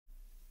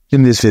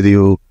In this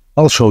video,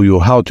 I'll show you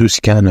how to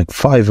scan a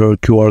Fiverr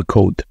QR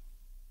code.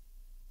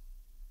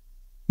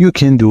 You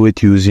can do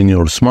it using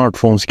your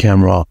smartphone's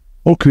camera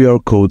or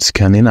QR code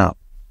scanning app.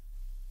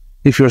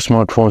 If your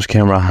smartphone's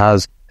camera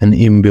has an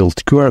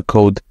inbuilt QR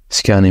code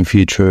scanning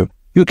feature,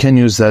 you can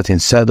use that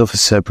instead of a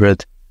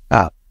separate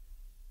app.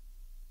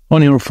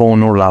 On your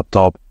phone or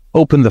laptop,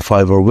 open the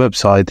Fiverr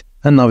website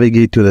and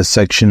navigate to the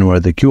section where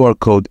the QR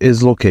code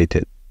is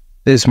located.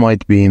 This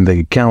might be in the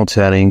account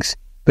settings,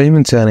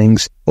 payment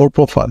settings, or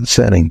profile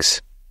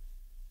settings,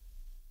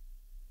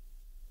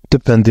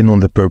 depending on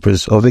the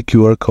purpose of the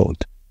QR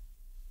code.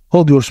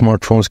 Hold your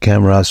smartphone's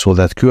camera so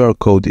that QR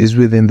code is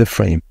within the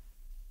frame.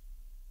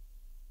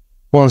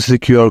 Once the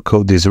QR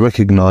code is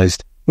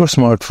recognized, your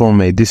smartphone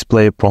may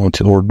display a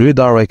prompt or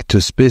redirect to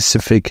a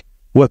specific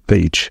web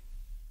page.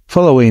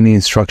 Follow any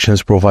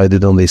instructions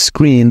provided on the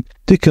screen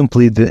to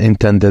complete the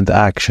intended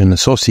action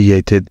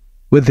associated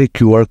with the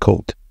QR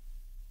code.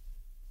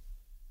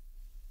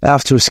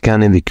 After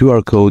scanning the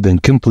QR code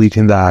and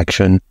completing the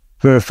action,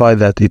 verify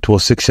that it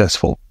was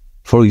successful.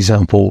 For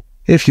example,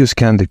 if you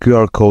scan the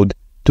QR code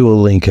to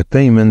link a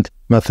payment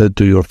method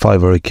to your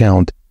Fiverr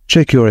account,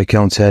 check your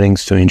account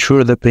settings to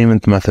ensure the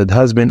payment method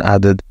has been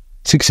added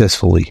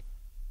successfully.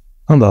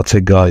 And that's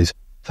it, guys.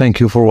 Thank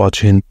you for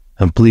watching,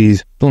 and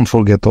please don't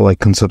forget to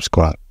like and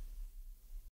subscribe.